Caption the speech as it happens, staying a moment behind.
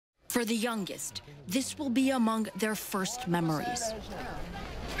For the youngest, this will be among their first memories.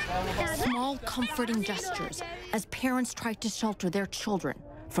 Small, comforting gestures as parents try to shelter their children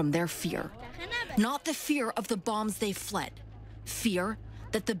from their fear. Not the fear of the bombs they fled, fear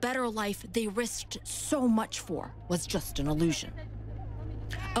that the better life they risked so much for was just an illusion.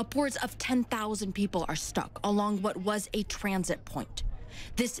 Upwards of 10,000 people are stuck along what was a transit point.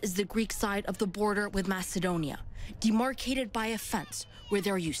 This is the Greek side of the border with Macedonia, demarcated by a fence where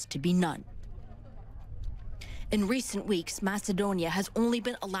there used to be none. In recent weeks, Macedonia has only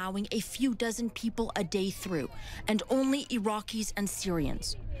been allowing a few dozen people a day through, and only Iraqis and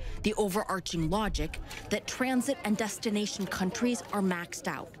Syrians. The overarching logic that transit and destination countries are maxed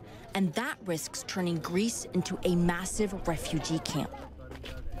out, and that risks turning Greece into a massive refugee camp.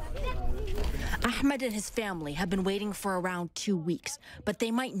 Ahmed and his family have been waiting for around 2 weeks, but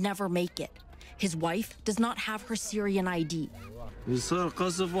they might never make it. His wife does not have her Syrian ID. When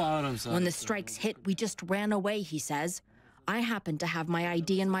the strikes hit, we just ran away, he says. I happened to have my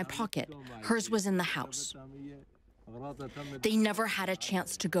ID in my pocket. Hers was in the house. They never had a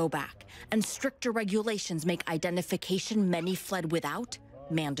chance to go back, and stricter regulations make identification many fled without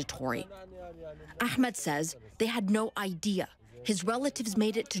mandatory. Ahmed says they had no idea. His relatives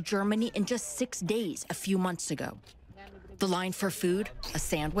made it to Germany in just 6 days a few months ago. The line for food, a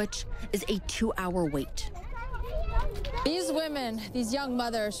sandwich, is a 2-hour wait. These women, these young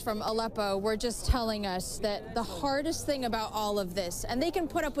mothers from Aleppo, were just telling us that the hardest thing about all of this, and they can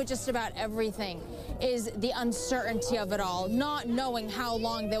put up with just about everything, is the uncertainty of it all, not knowing how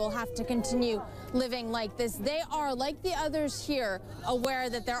long they will have to continue living like this. They are, like the others here, aware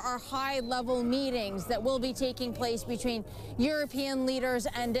that there are high-level meetings that will be taking place between European leaders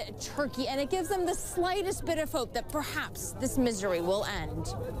and Turkey, and it gives them the slightest bit of hope that perhaps this misery will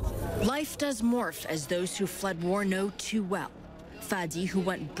end. Life does morph, as those who fled war know too well. Fadi, who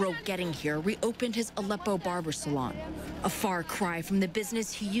went broke getting here, reopened his Aleppo barber salon, a far cry from the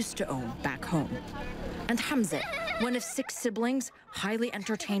business he used to own back home. And Hamza, one of 6 siblings, highly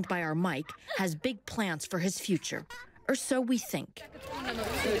entertained by our mic, has big plans for his future, or so we think.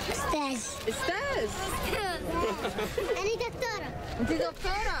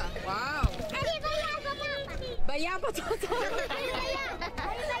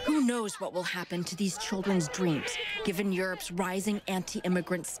 Who knows what will happen to these children's dreams, given Europe's rising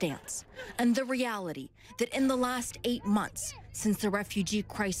anti-immigrant stance, and the reality that in the last 8 months, since the refugee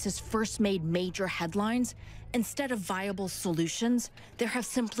crisis first made major headlines, instead of viable solutions, there have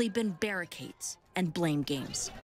simply been barricades and blame games.